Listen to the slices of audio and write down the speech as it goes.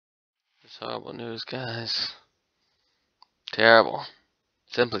It's horrible news, guys. Terrible.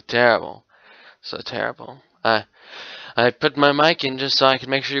 Simply terrible. So terrible. I put my mic in just so I could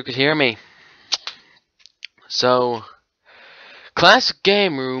make sure you could hear me. So, Classic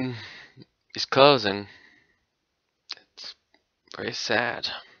Game Room is closing. It's very sad.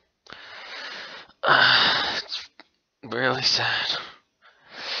 It's really sad.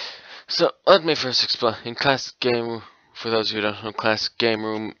 So, let me first explain. In Classic Game Room, for those who don't know, Classic Game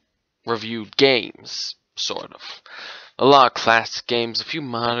Room reviewed games, sort of. A lot of classic games, a few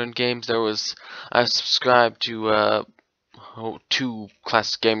modern games. I subscribed to two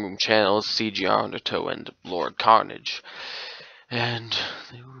Classic Game Room channels, CGR Undertow and Lord Carnage, and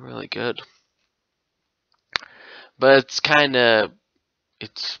they were really good. But it's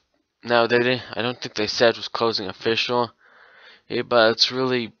now I don't think they said it was closing official, but it's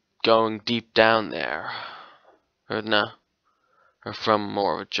really going deep down there, or no, or from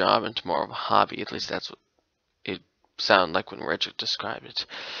more of a job into more of a hobby. At least that's what it sounded like when Richard described it.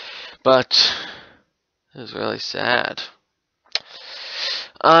 But it was really sad.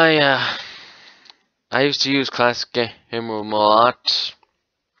 I used to use Classic Game Room a lot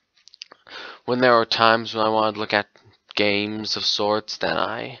when there were times when I wanted to look at games of sorts that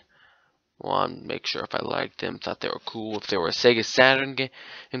I wanted to make sure if I liked them, thought they were cool. If they were a Sega Saturn game,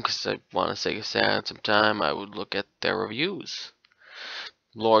 because I want a Sega Saturn sometime, I would look at their reviews.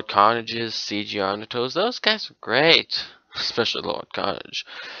 Lord Carnage's, CGR Undertows, those guys were great. Especially Lord Carnage.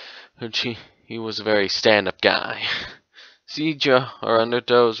 He was a very stand-up guy. CGR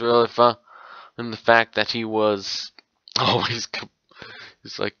Undertow was really fun. And the fact that he was always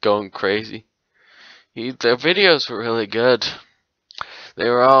like going crazy. Their videos were really good. They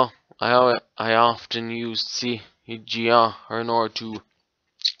were all I often used CGR in order to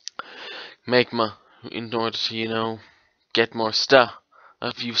get more stuff.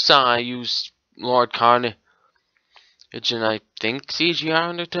 If you saw, I used Lord Carnage and I think CGR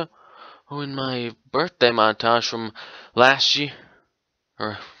Undertow in my birthday montage from last year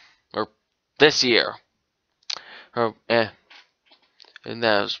or this year. And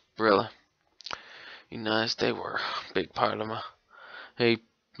that was really nice. They were a big part of my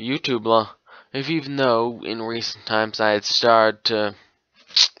YouTube law. Even though in recent times I had started to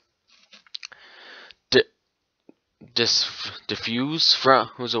diffuse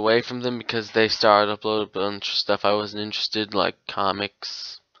was away from them because they started uploading a bunch of stuff I wasn't interested in, like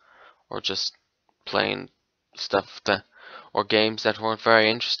comics or just playing stuff or games that weren't very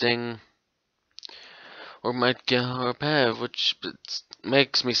interesting or might get repetitive, which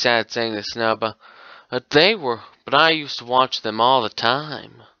makes me sad saying this now, but I used to watch them all the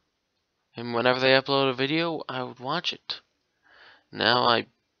time. And whenever they upload a video, I would watch it. Now I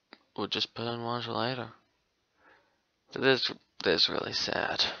would just put it and watch it later. So this is really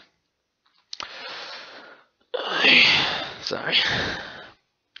sad. Sorry.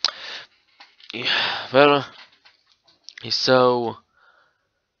 Yeah, but so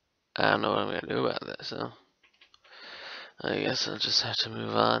I don't know what I'm gonna do about this. So I guess I'll just have to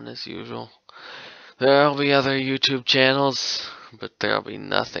move on as usual. There'll be other YouTube channels, but there'll be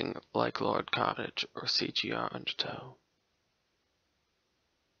nothing like Lord Carnage or CGR Undertow.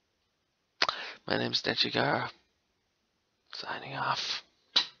 My name's Thankyou CGR, signing off.